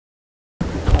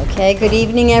Okay, good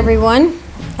evening, everyone.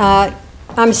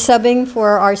 I'm subbing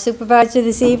for our supervisor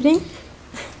this evening.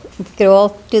 If we could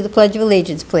all do the Pledge of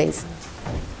Allegiance, please.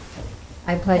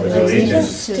 I pledge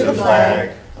allegiance to the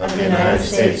flag of the United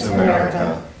States of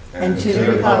America and to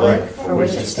the republic for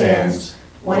which it stands,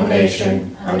 one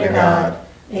nation, under God,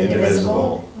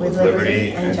 indivisible, with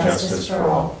liberty and justice for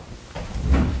all.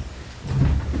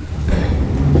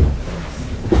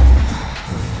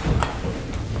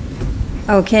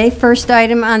 Okay, first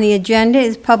item on the agenda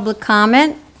is public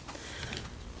comment.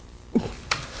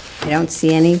 I don't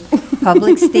see any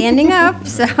public standing up,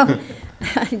 so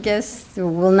I guess there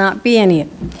will not be any.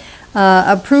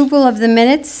 Approval of the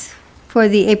minutes for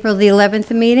the April the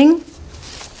 11th meeting.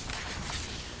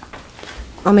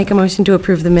 I'll make a motion to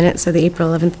approve the minutes of the April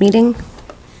 11th meeting.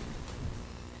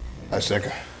 I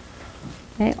second.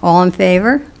 Okay, all in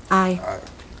favor? Aye.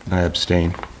 I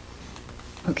abstain.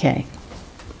 Okay.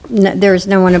 No, there is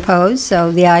no one opposed,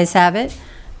 so the ayes have it.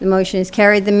 The motion is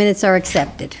carried. The minutes are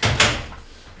accepted.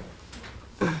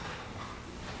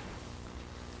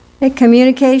 Okay,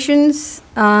 communications.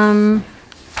 Most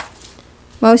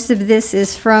of this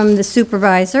is from the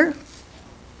supervisor.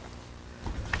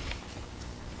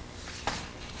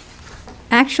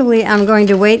 Actually, I'm going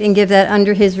to wait and give that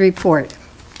under his report.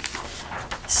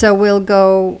 So we'll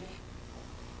go,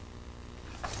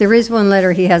 there is one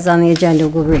letter he has on the agenda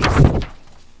we'll read.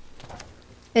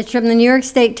 It's from the New York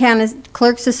State Town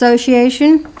Clerks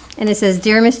Association, and it says,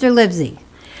 Dear Mr. Livesey,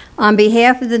 on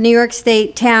behalf of the New York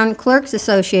State Town Clerks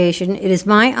Association, it is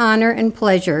my honor and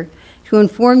pleasure to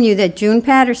inform you that June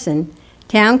Patterson,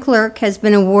 Town Clerk, has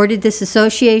been awarded this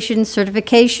association's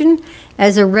certification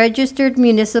as a registered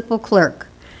municipal clerk.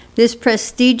 This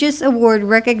prestigious award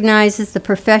recognizes the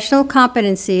professional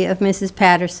competency of Mrs.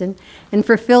 Patterson in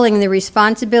fulfilling the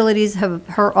responsibilities of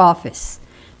her office.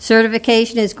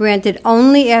 Certification is granted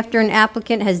only after an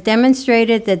applicant has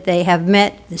demonstrated that they have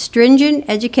met the stringent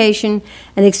education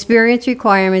and experience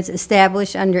requirements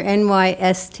established under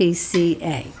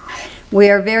NYSTCA. We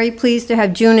are very pleased to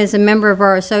have June as a member of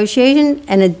our association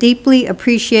and deeply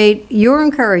appreciate your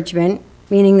encouragement,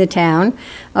 meaning the town,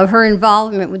 of her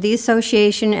involvement with the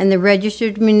association and the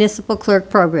Registered Municipal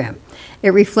Clerk Program. It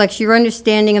reflects your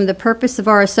understanding of the purpose of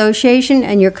our association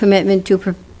and your commitment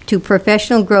to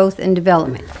professional growth and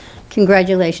development.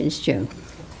 Congratulations, June.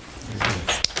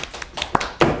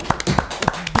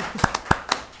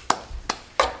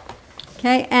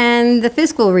 Okay, and the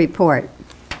fiscal report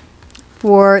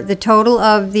for the total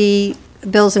of the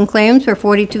bills and claims for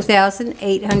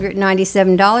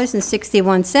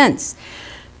 $42,897.61.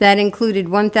 That included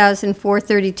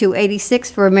 $1,432.86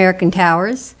 for American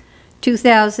Towers,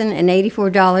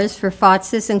 $2,084 for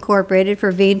FOTSIS Incorporated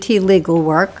for V&T legal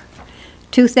work,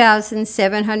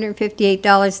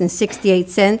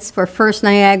 $2,758.68 for First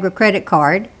Niagara credit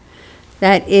card.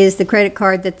 That is the credit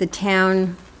card that the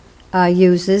town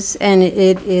uses, and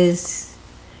it is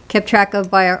kept track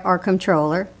of by our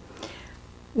comptroller.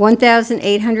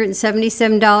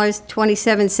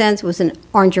 $1,877.27 was an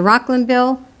Orange and Rockland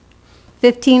bill.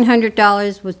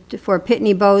 $1,500 was for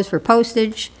Pitney Bowes for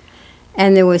postage,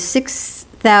 and there was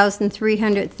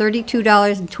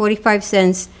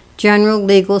 $6,332.25 general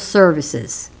legal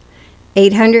services,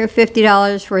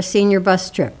 $850 for a senior bus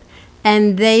trip.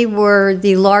 And they were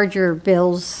the larger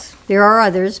bills. There are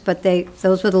others, but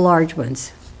those were the large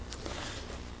ones.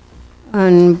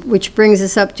 Which brings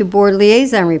us up to board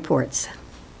liaison reports.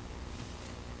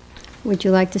 Would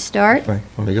you like to start? Want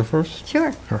me to go first?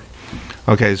 Sure. Sure.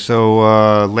 Okay,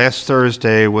 so last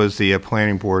Thursday was the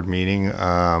planning board meeting.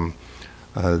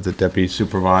 The deputy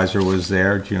supervisor was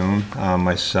there, June,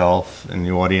 myself in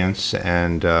the audience,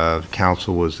 and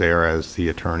counsel was there as the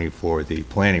attorney for the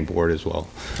planning board as well.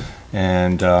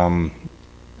 And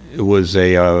it was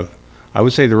I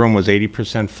would say the room was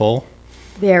 80% full.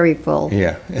 Very full.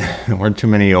 Yeah, there weren't too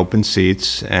many open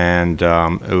seats, and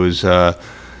it was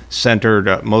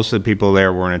centered, most of the people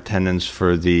there were in attendance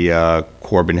for the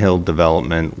Corbin Hill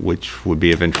development, which would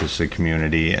be of interest to the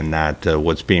community, and that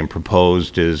what's being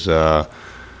proposed is, well,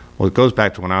 it goes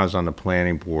back to when I was on the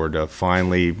planning board,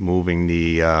 finally moving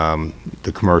the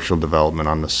commercial development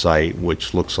on the site,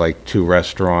 which looks like 2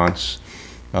 restaurants,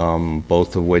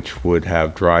 both of which would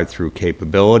have drive-through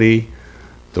capability.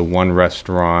 The one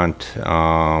restaurant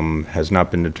has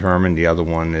not been determined. The other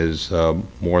one is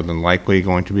more than likely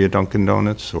going to be a Dunkin'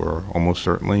 Donuts, or almost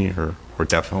certainly, or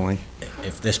definitely.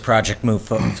 If this project moves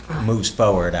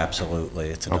forward, absolutely,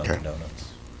 it's a Dunkin'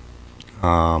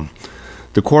 Donuts.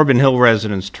 The Corbin Hill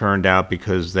residents turned out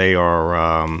because they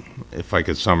are, if I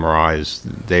could summarize,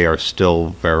 they are still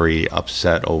very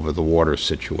upset over the water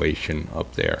situation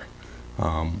up there.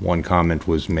 One comment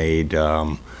was made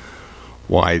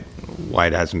why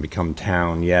it hasn't become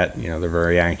town yet. You know, they're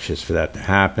very anxious for that to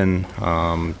happen.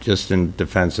 Just in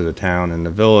defense of the town and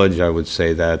the village, I would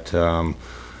say that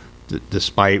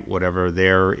despite whatever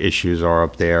their issues are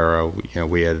up there, you know,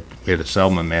 we had a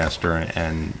settlement master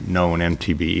and known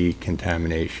MTBE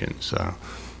contaminations.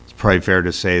 It's probably fair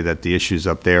to say that the issues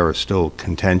up there are still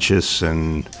contentious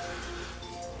and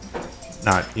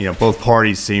not, you know, both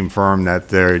parties seem firm that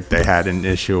they had an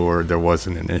issue or there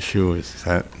wasn't an issue. Is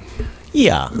that?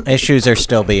 Yeah, issues are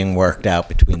still being worked out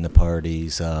between the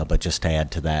parties, but just to add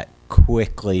to that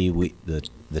quickly,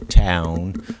 the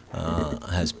town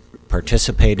has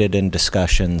participated in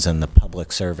discussions, and the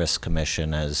Public Service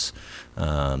Commission has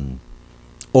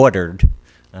ordered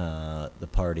the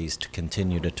parties to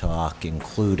continue to talk,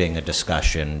 including a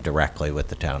discussion directly with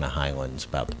the town of Highlands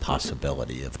about the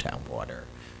possibility of town water.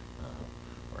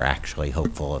 We're actually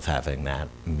hopeful of having that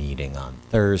meeting on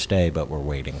Thursday, but we're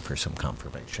waiting for some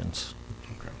confirmations.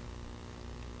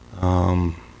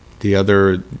 The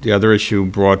other issue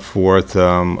brought forth,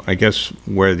 I guess,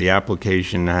 where the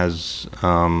application has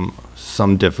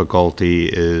some difficulty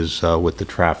is with the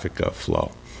traffic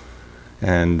flow.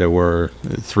 And there were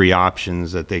 3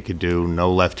 options that they could do: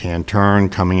 no left-hand turn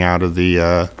coming out of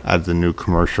the new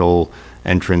commercial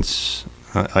entrance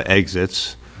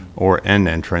exits, or an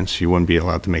entrance. You wouldn't be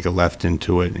allowed to make a left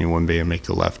into it, and you wouldn't be able to make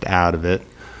a left out of it.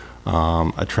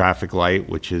 A traffic light,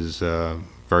 which is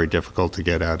very difficult to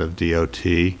get out of DOT.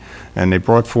 And they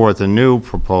brought forth a new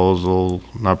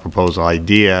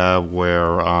idea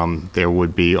where there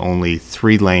would be only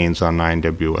 3 lanes on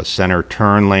 9W, a center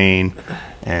turn lane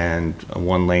and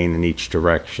 1 lane in each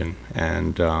direction.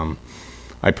 And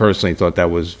I personally thought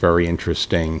that was very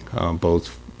interesting,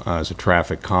 both as a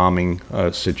traffic calming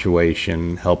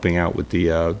situation, helping out with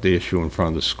the issue in front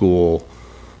of the school,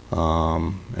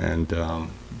 and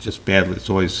just badly, it's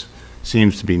always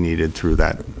seems to be needed through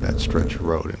that stretch of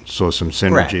road, and so some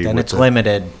synergy. Correct, and it's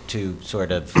limited to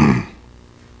sort of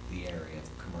the area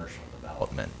of commercial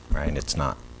development, right? It's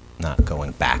not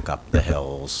going back up the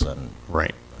hills and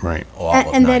right. All of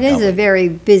And that is 9W. a very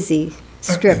busy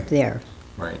strip there.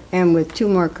 Right. And with 2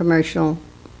 more commercial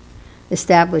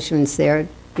establishments there, it'd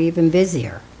be even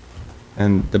busier.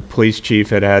 And the police chief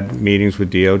had meetings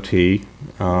with DOT,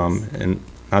 and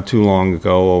not too long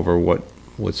ago, over what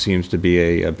seems to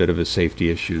be a bit of a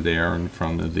safety issue there in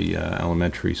front of the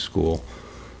elementary school.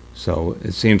 So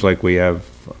it seems like we have,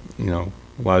 you know,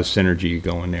 a lot of synergy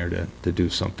going there to do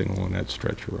something along that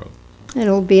stretch of road.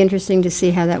 It'll be interesting to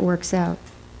see how that works out.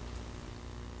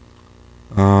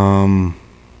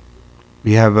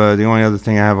 We have the only other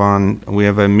thing I have on. We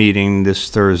have a meeting this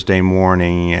Thursday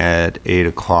morning at 8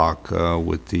 o'clock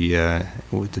with the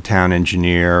town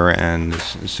engineer and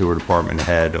the sewer department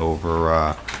head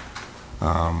over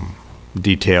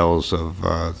details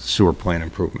of sewer plant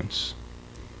improvements.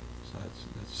 So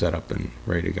it's set up and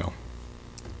ready to go.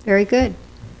 Very good.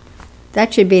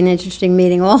 That should be an interesting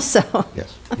meeting also.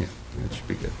 Yes, yeah, that should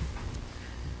be good.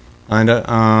 And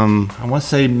I want to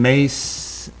say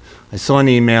I saw an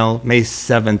email, May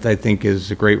 7th, I think, is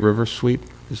the Great River Sweep.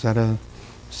 Is that a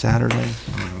Saturday?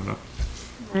 I don't know.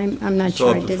 I'm not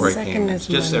sure I did. Second is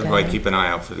Just Monday. everybody keep an eye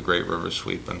out for the Great River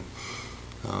Sweep, and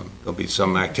there'll be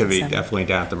some activity definitely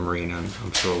down at the marina, and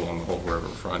I'm sure along the whole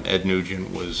riverfront. Ed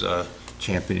Nugent was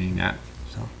championing that,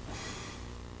 so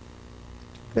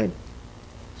Good.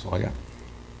 that's all I got.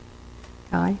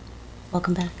 Aye.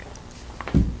 Welcome back.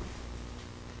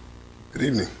 Good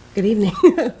evening. Good evening.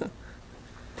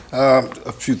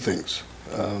 A few things,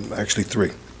 actually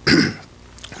 3.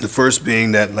 The first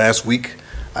being that last week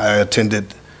I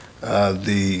attended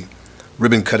the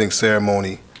ribbon cutting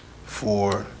ceremony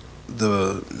for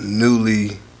the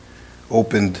newly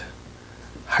opened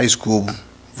high school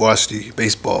varsity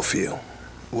baseball field.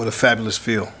 What a fabulous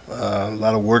field. A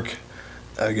lot of work,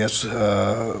 I guess,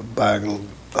 by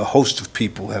a host of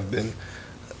people have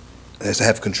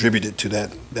contributed to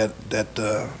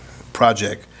that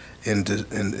project.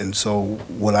 And so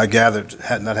what I gathered,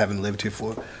 not having lived here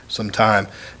for some time,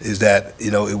 is that,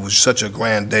 you know, it was such a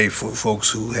grand day for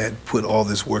folks who had put all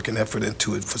this work and effort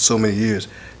into it for so many years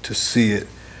to see it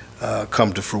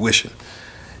come to fruition.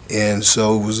 And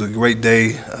so it was a great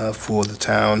day for the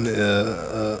town,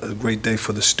 a great day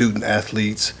for the student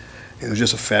athletes. It was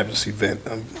just a fabulous event.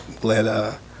 I'm glad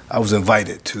I was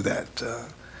invited to that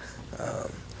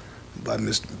by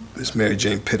Miss Mary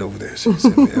Jane Pitt over there. She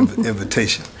sent me an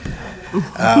invitation.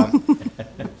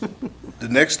 The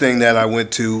next thing that I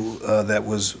went to that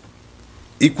was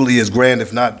equally as grand,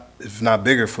 if not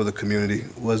bigger for the community,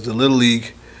 was the Little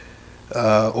League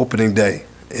opening day.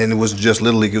 And it wasn't just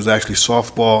Little League, it was actually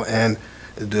softball and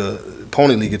the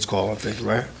Pony League it's called, I think,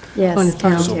 right? Yes.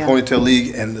 So Ponytail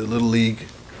League and the Little League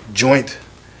joint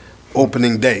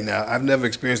opening day. Now, I've never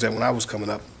experienced that when I was coming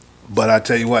up, but I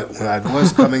tell you what, when I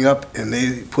was coming up and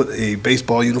they put a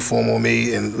baseball uniform on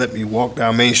me and let me walk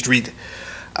down Main Street,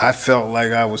 I felt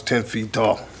like I was 10 feet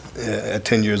tall at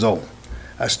 10 years old.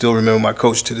 I still remember my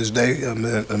coach to this day,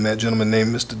 a gentleman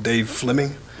named Mr. Dave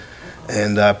Fleming,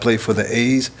 and I played for the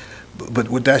A's. But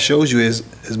what that shows you is,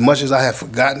 as much as I have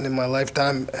forgotten in my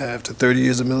lifetime after 30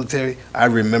 years of military, I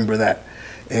remember that.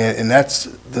 And that's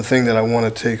the thing that I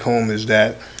want to take home, is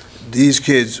that these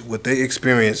kids, what they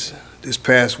experienced this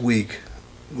past week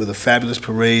with a fabulous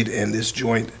parade and this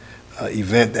joint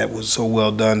event that was so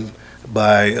well done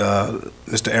by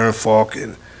Mr. Aaron Falk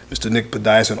and Mr. Nick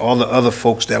Padias and all the other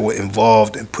folks that were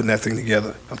involved in putting that thing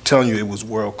together. I'm telling you, it was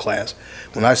world class.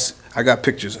 When I got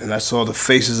pictures and I saw the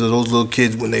faces of those little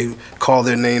kids when they called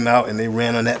their name out and they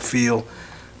ran on that field,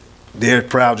 they're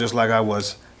proud just like I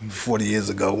was 40 years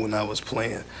ago when I was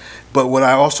playing. But what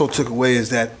I also took away is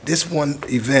that this one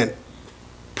event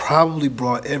probably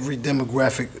brought every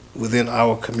demographic within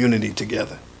our community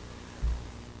together.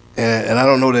 And I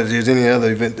don't know that there's any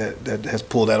other event that has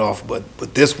pulled that off, but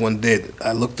this one did.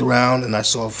 I looked around and I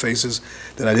saw faces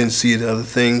that I didn't see at other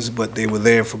things, but they were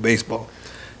there for baseball.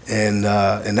 And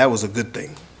that was a good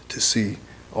thing, to see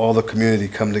all the community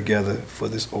come together for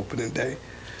this opening day.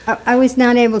 I was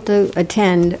not able to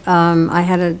attend. I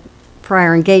had a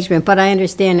prior engagement, but I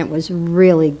understand it was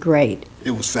really great.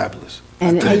 It was fabulous.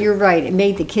 And you're right, it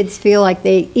made the kids feel like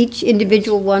each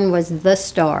individual one was the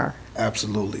star.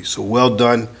 Absolutely. So well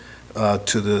done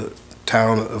to the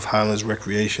Town of Highlands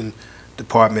Recreation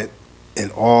Department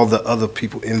and all the other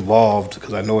people involved,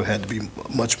 because I know it had to be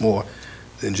much more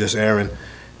than just Aaron.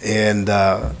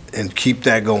 And keep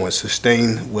that going.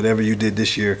 Sustain whatever you did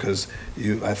this year, because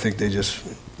I think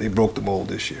they broke the mold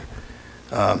this year.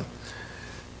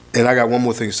 And I got one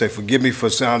more thing to say. Forgive me for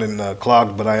sounding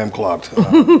clogged, but I am clogged.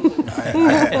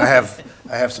 I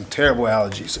have some terrible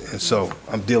allergies, and so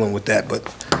I'm dealing with that. But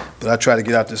I try to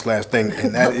get out this last thing,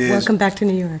 and that is Welcome back to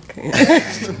New York.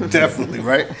 definitely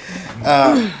right.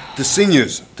 The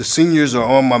seniors are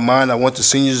on my mind. I want the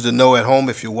seniors to know at home,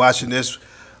 if you're watching this,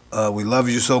 we love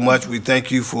you so much. We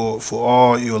thank you for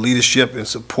all your leadership and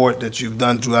support that you've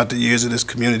done throughout the years of this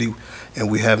community, and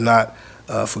we have not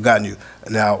forgotten you.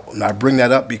 Now, I bring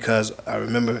that up because I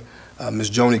remember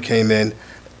Ms. Joni came in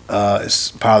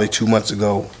it's probably 2 months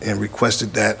ago and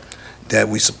requested that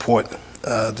we support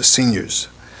the seniors.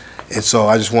 And so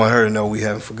I just want her to know we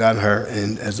haven't forgotten her,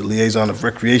 and as the liaison of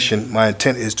recreation, my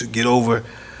intent is to get over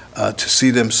to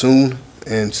see them soon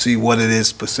and see what it is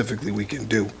specifically we can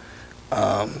do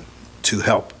to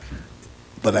help.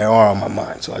 But they are on my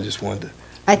mind, so I just wanted to.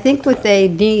 I think what they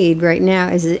need right now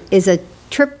is a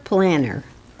trip planner.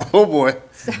 Oh boy.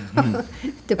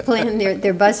 To plan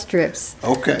their bus trips.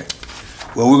 Okay.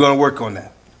 Well, we're going to work on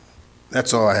that.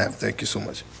 That's all I have. Thank you so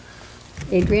much.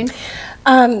 Adrian?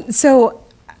 So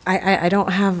I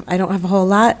don't have a whole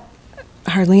lot,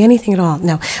 hardly anything at all.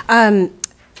 No.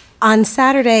 On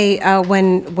Saturday,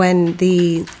 when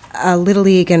the Little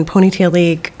League and Ponytail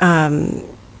League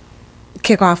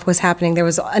kickoff was happening, there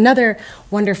was another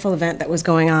wonderful event that was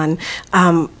going on,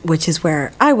 which is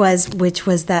where I was, which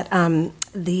was that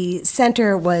the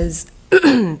center was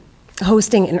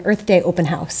hosting an Earth Day open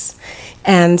house.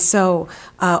 And so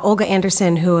Olga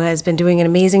Anderson, who has been doing an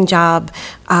amazing job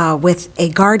with a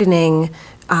gardening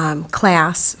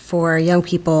class for young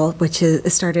people, which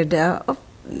is started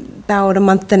about a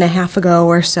month and a half ago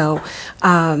or so,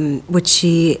 which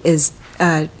she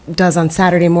does on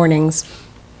Saturday mornings.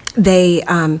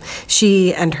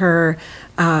 She and her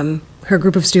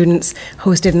group of students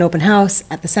hosted an open house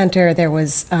at the center. There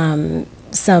was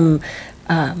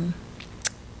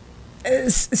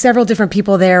several different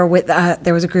people there.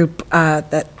 There was a group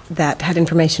that had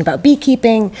information about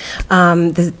beekeeping.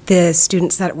 The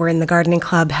students that were in the gardening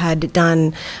club had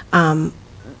done a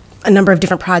number of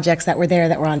different projects that were there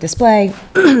that were on display.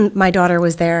 My daughter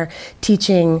was there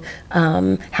teaching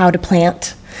how to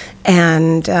plant,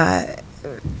 and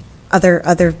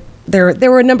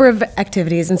there were a number of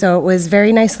activities, and so it was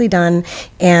very nicely done.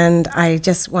 And I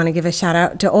just want to give a shout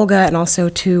out to Olga and also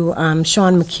to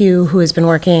Sean McHugh, who has been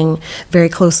working very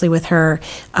closely with her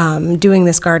doing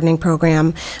this gardening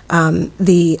program.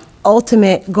 The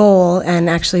ultimate goal, and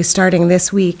actually starting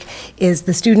this week, is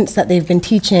the students that they've been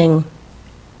teaching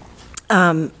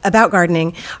about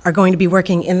gardening are going to be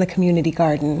working in the community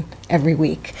garden every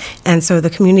week. And so the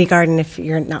community garden, if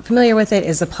you're not familiar with it,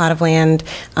 is a plot of land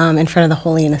in front of the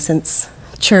Holy Innocents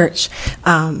Church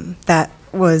that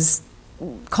was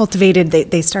cultivated.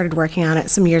 They started working on it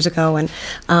some years ago, and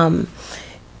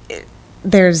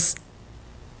there's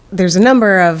a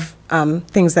number of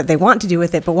things that they want to do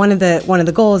with it, but one of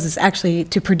the goals is actually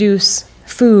to produce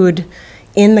food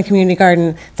in the community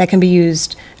garden that can be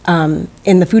used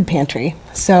in the food pantry.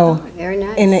 So, very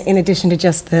nice. in addition to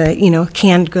just the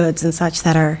canned goods and such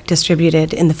that are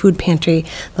distributed in the food pantry,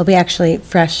 there'll be actually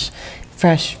fresh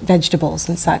vegetables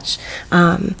and such.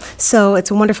 So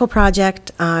it's a wonderful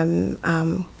project. I'm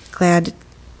glad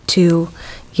to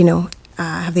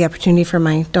have the opportunity for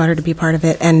my daughter to be part of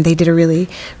it, and they did a really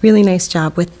nice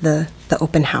job with the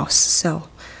open house. So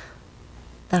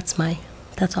that's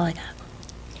all I got.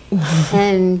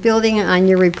 And building on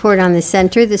your report on the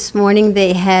center, this morning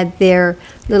they had their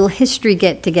little history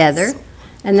get-together,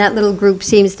 and that little group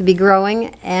seems to be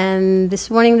growing. And this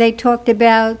morning they talked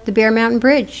about the Bear Mountain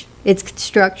Bridge, its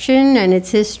construction and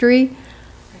its history.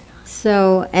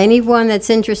 So anyone that's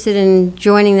interested in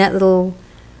joining that little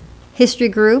history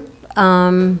group,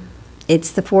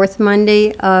 it's the fourth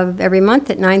Monday of every month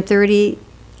at 9:30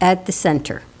 at the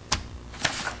center.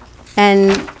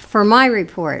 And for my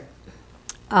report,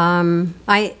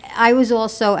 I was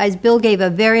also, as Bill gave a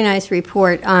very nice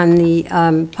report on the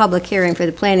public hearing for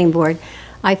the planning board,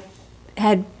 I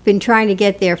had been trying to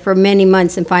get there for many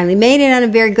months and finally made it on a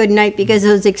very good night because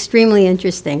it was extremely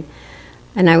interesting.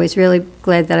 And I was really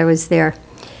glad that I was there.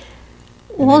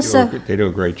 And Also, they do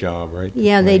a great job, right?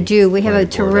 Yeah, they do. We have a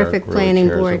terrific planning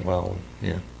board. Well,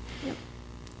 yeah.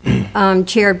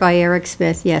 Chaired by Eric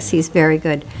Smith. Yes, he's very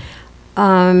good.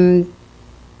 The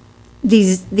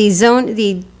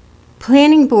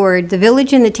planning board, the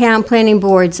village and the town planning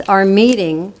boards are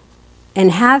meeting,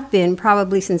 and have been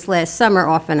probably since last summer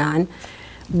off and on,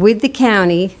 with the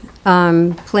county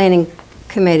planning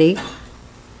committee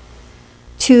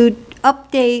to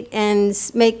update and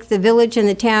make the village and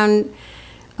the town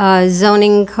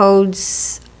zoning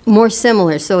codes more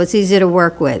similar, so it's easier to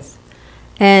work with.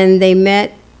 And they've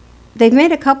met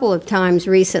a couple of times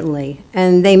recently,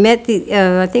 and they met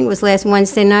I think it was last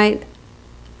Wednesday night.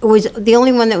 It was the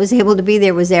only one that was able to be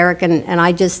there was Eric, and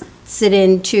I just sit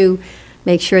in to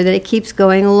make sure that it keeps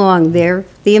going along. The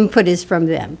input is from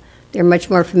them. They're much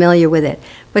more familiar with it.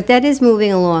 But that is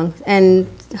moving along, and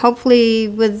hopefully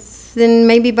within,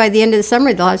 maybe by the end of the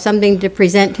summer, they'll have something to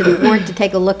present to the board to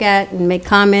take a look at and make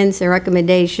comments and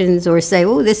recommendations, or say,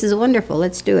 oh, this is wonderful,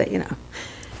 let's do it,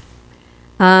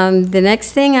 The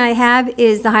next thing I have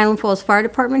is the Highland Falls Fire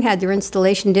Department had their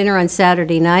installation dinner on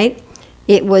Saturday night.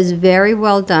 It was very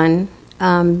well done.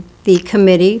 The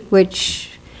committee, which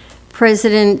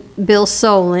President Bill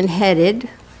Solon headed,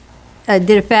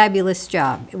 did a fabulous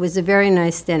job. It was a very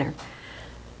nice dinner.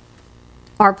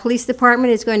 Our police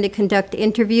department is going to conduct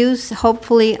interviews,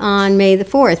 hopefully on May the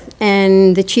 4th,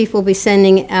 and the chief will be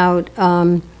sending out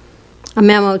a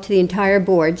memo to the entire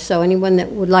board, so anyone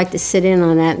that would like to sit in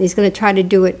on that, and he's going to try to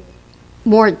do it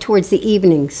more towards the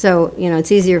evening, so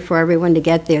it's easier for everyone to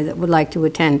get there that would like to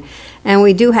attend. And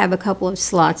we do have a couple of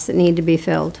slots that need to be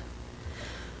filled.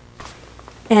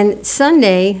 And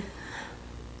Sunday,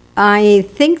 I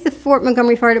think the Fort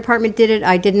Montgomery Fire Department did it.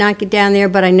 I did not get down there,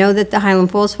 but I know that the Highland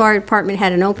Falls Fire Department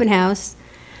had an open house.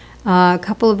 A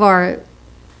couple of our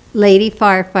lady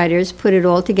firefighters put it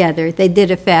all together. They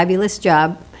did a fabulous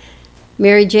job.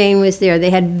 Mary Jane was there. They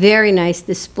had very nice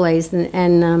displays,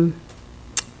 and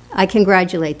I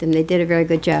congratulate them. They did a very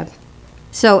good job.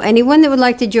 So anyone that would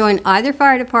like to join either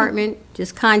fire department,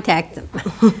 just contact them.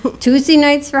 Tuesday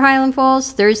nights for Highland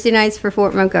Falls, Thursday nights for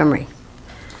Fort Montgomery.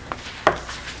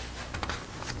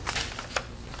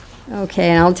 Okay,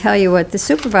 and I'll tell you what the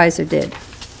supervisor did.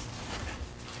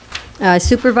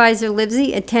 Supervisor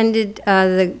Livesey attended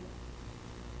the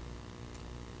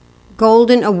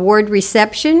Golden Award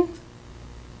reception.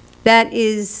 That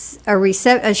is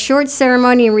a short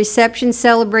ceremony and reception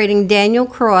celebrating Daniel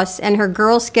Cross and her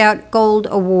Girl Scout Gold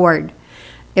Award.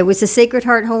 It was the Sacred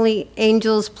Heart Holy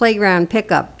Angels Playground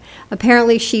pickup.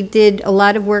 Apparently she did a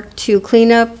lot of work to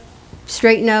clean up,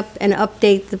 straighten up, and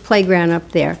update the playground up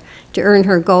there to earn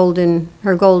her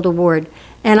gold award.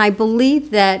 And I believe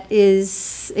that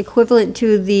is equivalent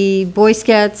to the Boy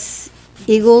Scouts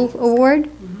Eagle Award.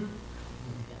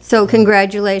 So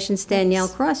congratulations, Danielle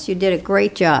Cross. You did a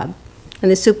great job.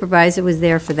 And the supervisor was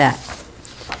there for that.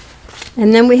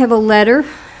 And then we have a letter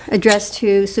addressed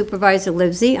to Supervisor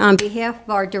Livesey. On behalf of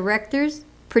our directors,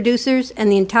 producers, and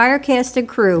the entire cast and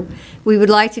crew, we would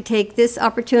like to take this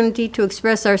opportunity to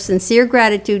express our sincere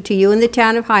gratitude to you in the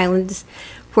town of Highlands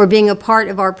for being a part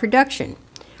of our production.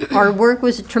 Our work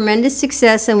was a tremendous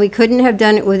success, and we couldn't have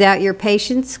done it without your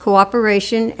patience,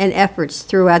 cooperation, and efforts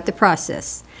throughout the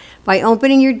process. By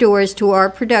opening your doors to our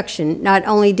production, not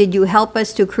only did you help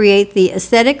us to create the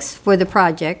aesthetics for the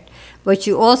project, but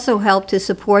you also help to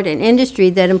support an industry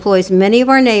that employs many of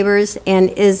our neighbors and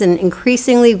is an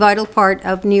increasingly vital part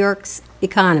of New York's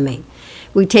economy.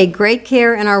 We take great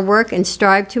care in our work and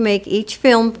strive to make each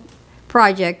film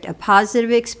project a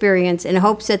positive experience in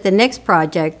hopes that the next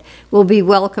project will be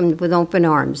welcomed with open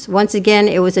arms. Once again,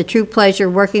 it was a true pleasure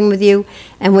working with you,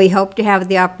 and we hope to have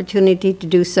the opportunity to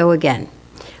do so again.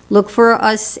 Look for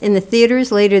us in the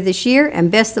theaters later this year, and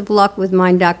best of luck with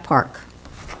Mindock Park.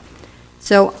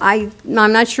 So I'm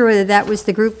not sure whether that was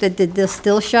the group that did the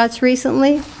still shots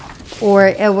recently, or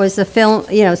it was a film,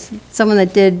 someone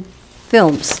that did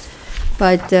films.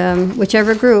 But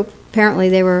whichever group, apparently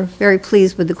they were very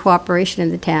pleased with the cooperation in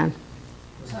the town.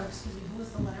 Sorry, excuse me, who was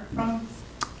the letter from?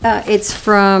 It's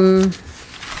from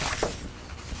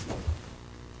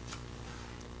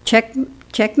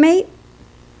Checkmate?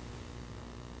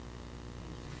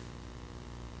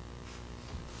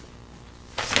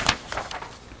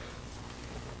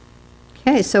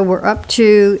 Okay, so we're up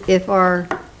to if our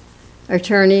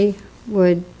attorney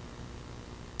would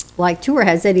like to or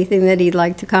has anything that he'd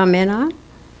like to comment on.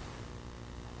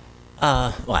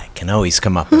 Well, I can always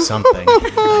come up with something.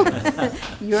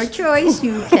 Your choice,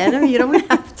 you can or you don't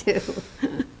have to.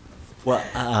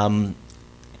 Well,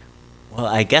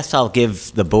 I guess I'll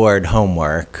give the board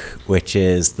homework, which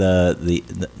is the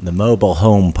mobile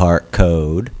home park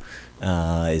code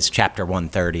is Chapter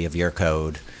 130 of your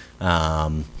code.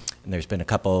 And there's been a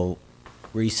couple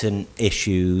recent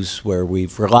issues where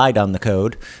we've relied on the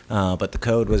code, but the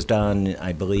code was done,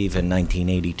 I believe, in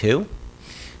 1982.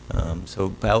 So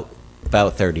about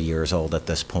 30 years old at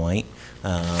this point.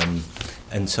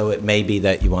 And so it may be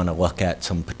that you want to look at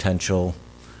some potential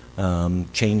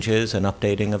changes and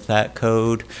updating of that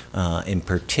code. In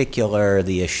particular,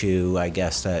 the issue, I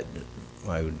guess, that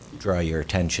I would draw your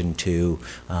attention to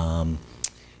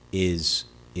is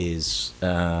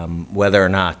whether or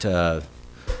not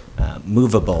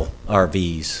movable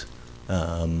RVs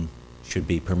should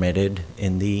be permitted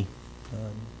in the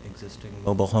existing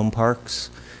mobile home parks.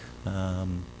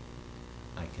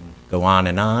 I can go on,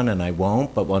 and I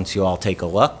won't, but once you all take a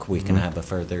look, we can have a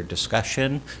further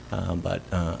discussion. But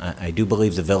I do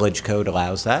believe the village code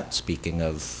allows that, speaking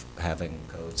of having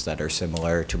codes that are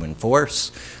similar to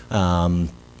enforce.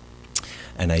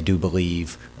 And I do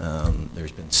believe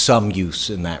there's been some use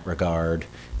in that regard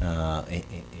in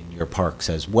your parks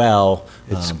as well,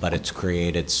 but it's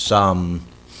created some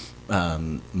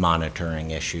monitoring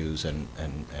issues and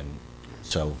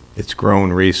so It's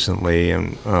grown recently,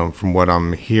 and from what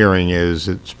I'm hearing is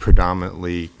it's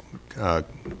predominantly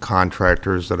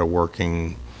contractors that are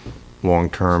working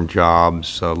long-term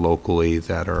jobs locally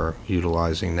that are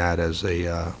utilizing that as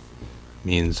a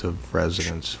means of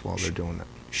residence while they're doing it.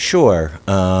 Sure.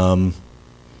 And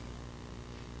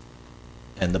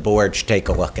the board should take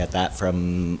a look at that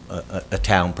from a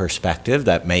town perspective.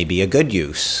 That may be a good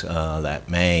use. That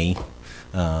may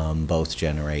both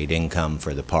generate income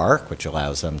for the park, which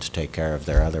allows them to take care of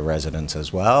their other residents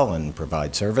as well and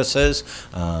provide services.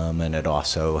 And it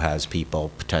also has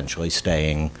people potentially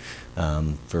staying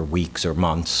for weeks or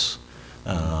months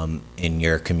in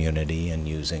your community and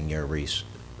using your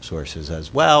resources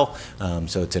as well.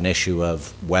 So it's an issue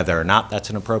of whether or not that's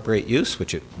an appropriate use,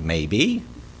 which it may be,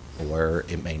 or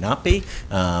it may not be,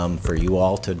 for you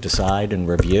all to decide and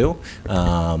review.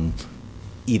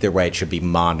 Either way, it should be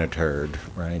monitored,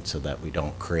 right, so that we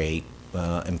don't create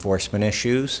enforcement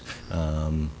issues.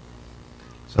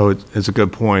 So it's a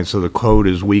good point. So the code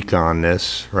is weak on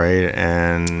this, right?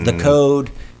 And The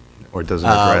code, or doesn't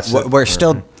address it. we're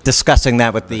still discussing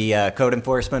that with the code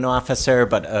enforcement officer,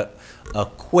 but a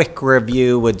quick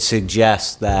review would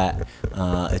suggest that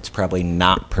it's probably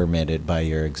not permitted by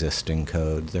your existing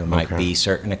code. There might be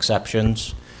certain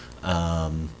exceptions.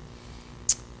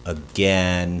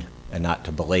 Again, and not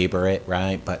to belabor it,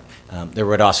 right, but there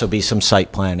would also be some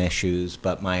site plan issues,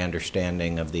 but my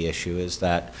understanding of the issue is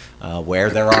that where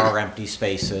there are empty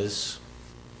spaces,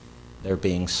 they're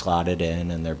being slotted in,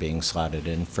 and they're being slotted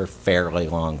in for fairly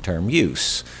long-term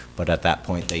use. But at that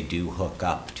point, they do hook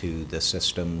up to the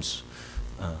systems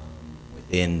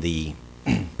within the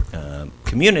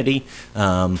community,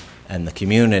 and the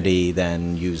community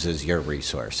then uses your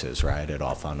resources, right? It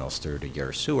all funnels through to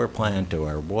your sewer plant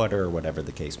or water or whatever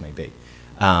the case may be.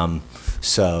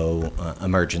 So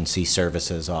emergency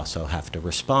services also have to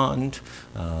respond,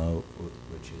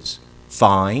 which is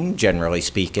fine, generally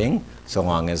speaking, so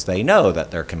long as they know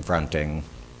that they're confronting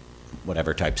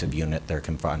whatever types of unit they're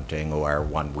confronting, or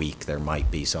 1 week there might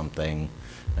be something,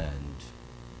 and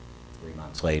 3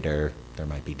 months later there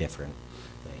might be different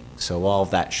things. So all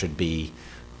of that should be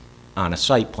on a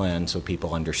site plan so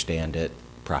people understand it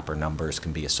proper numbers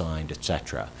can be assigned, et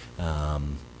cetera.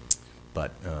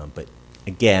 But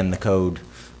again, the code,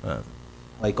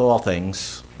 like all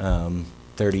things,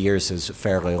 30 years is a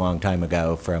fairly long time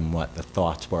ago from what the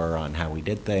thoughts were on how we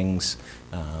did things,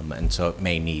 and so it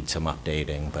may need some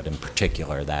updating, but in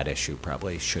particular, that issue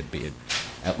probably should be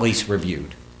at least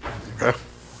reviewed.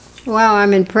 Wow,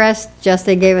 I'm impressed.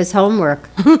 Justin gave us homework.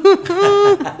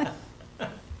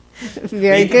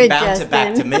 Very good, Bounce Justin. it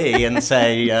back to me and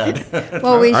say,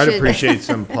 Well, we I'd should. appreciate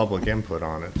some public input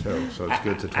on it, too, so it's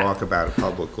good to talk about it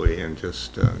publicly and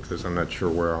just, because I'm not sure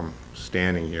where I'm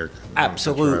standing here. I'm not sure I have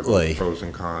Absolutely. Pros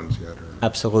and cons yet.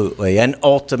 absolutely, and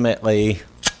ultimately,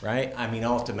 right? I mean,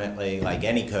 ultimately, like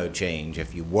any code change,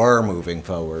 if you were moving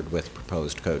forward with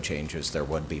proposed code changes, there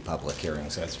would be public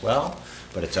hearings as well.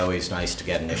 But it's always nice to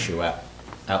get an issue out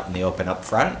in the open up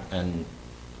front, and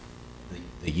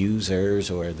the users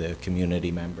or the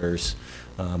community members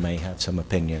may have some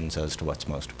opinions as to what's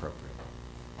most appropriate.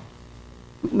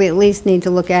 We at least need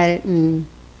to look at it and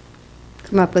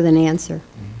come up with an answer.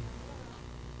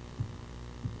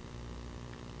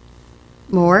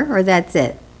 More, or that's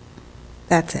it?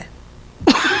 That's it.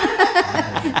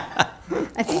 I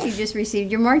think you just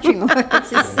received your marching orders.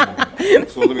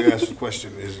 So let me ask you a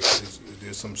question. Is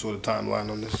there some sort of timeline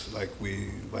on this? Like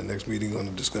by next meeting, going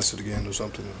to discuss it again or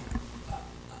something?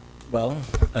 Well,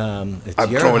 it's I'm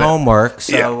your throwing it- homework,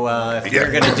 so if Yeah.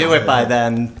 you're going to do it by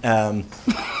then,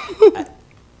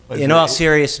 in all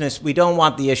seriousness, we don't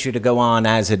want the issue to go on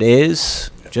as it is,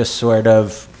 just sort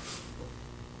of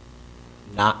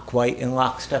not quite in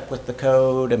lockstep with the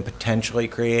code and potentially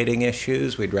creating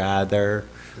issues. We'd rather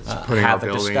Putting our have a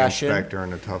building discussion. inspector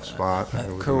in a tough spot. I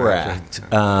would Correct.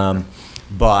 imagine.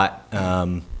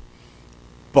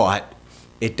 But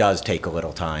it does take a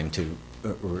little time to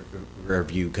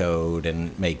review code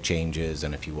and make changes,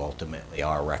 and if you ultimately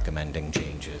are recommending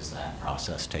changes, that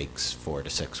process takes 4 to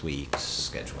 6 weeks,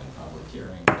 scheduling public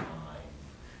hearing time.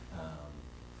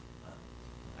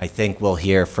 I think we'll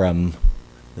hear from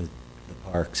the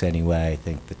parks anyway. I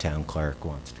think the town clerk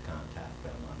wants to contact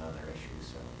them on other issues,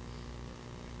 so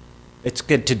it's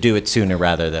good to do it sooner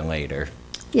rather than later.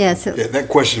 Yeah, so, Yeah, that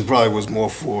question probably was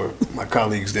more for my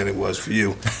colleagues than it was for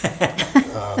you.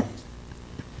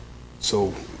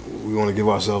 So we want to give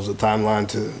ourselves a timeline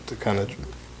to kind of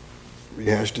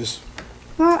rehash this?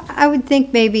 well, I would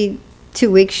think maybe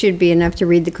 2 weeks should be enough to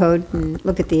read the code and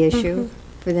look at the issue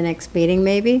for the next meeting,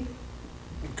 maybe.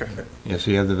 Okay. Yeah,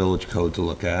 so you have the village code to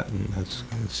look at, and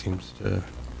it seems to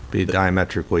be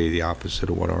diametrically the opposite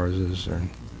of what ours is. Or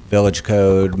Village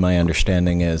code, my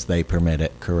understanding is they permit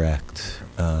it, correct.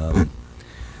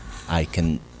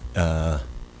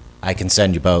 I can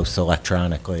send you both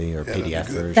electronically or Yeah, that'd be PDF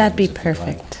good. versions. That'd be if you'd like.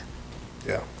 perfect.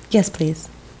 Yeah. Yes, please.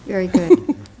 Very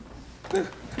good.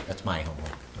 That's my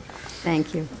homework.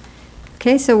 Thank you.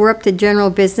 Okay, so we're up to general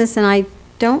business, and I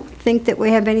don't think that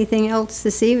we have anything else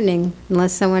this evening,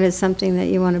 unless someone has something that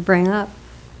you want to bring up.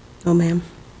 Oh, ma'am.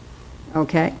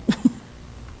 Okay.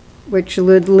 Which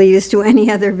would lead us to any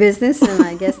other business, and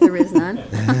I guess there is none.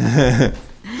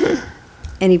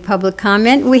 Any public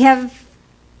comment? We have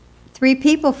 3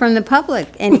 people from the public.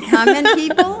 Any comment,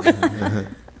 people?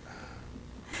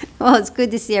 Well, it's good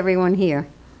to see everyone here.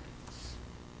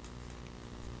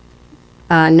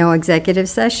 No executive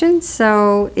session,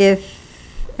 so if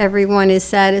everyone is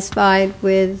satisfied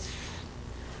with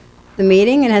the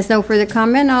meeting and has no further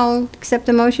comment, I'll accept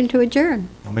the motion to adjourn.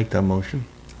 I'll make that motion.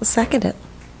 I'll second it.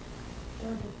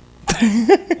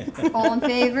 All in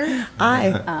favor?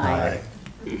 Aye. Aye.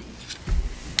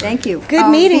 Thank you. Good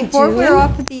meeting, Before we're Julie.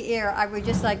 off the air, I would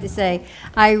just like to say,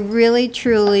 I really,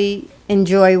 truly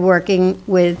enjoy working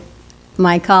with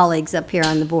my colleagues up here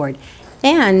on the board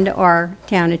and our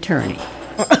town attorney.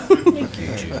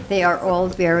 They are all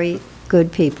very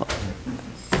good people.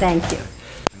 Thank you.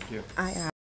 Aye.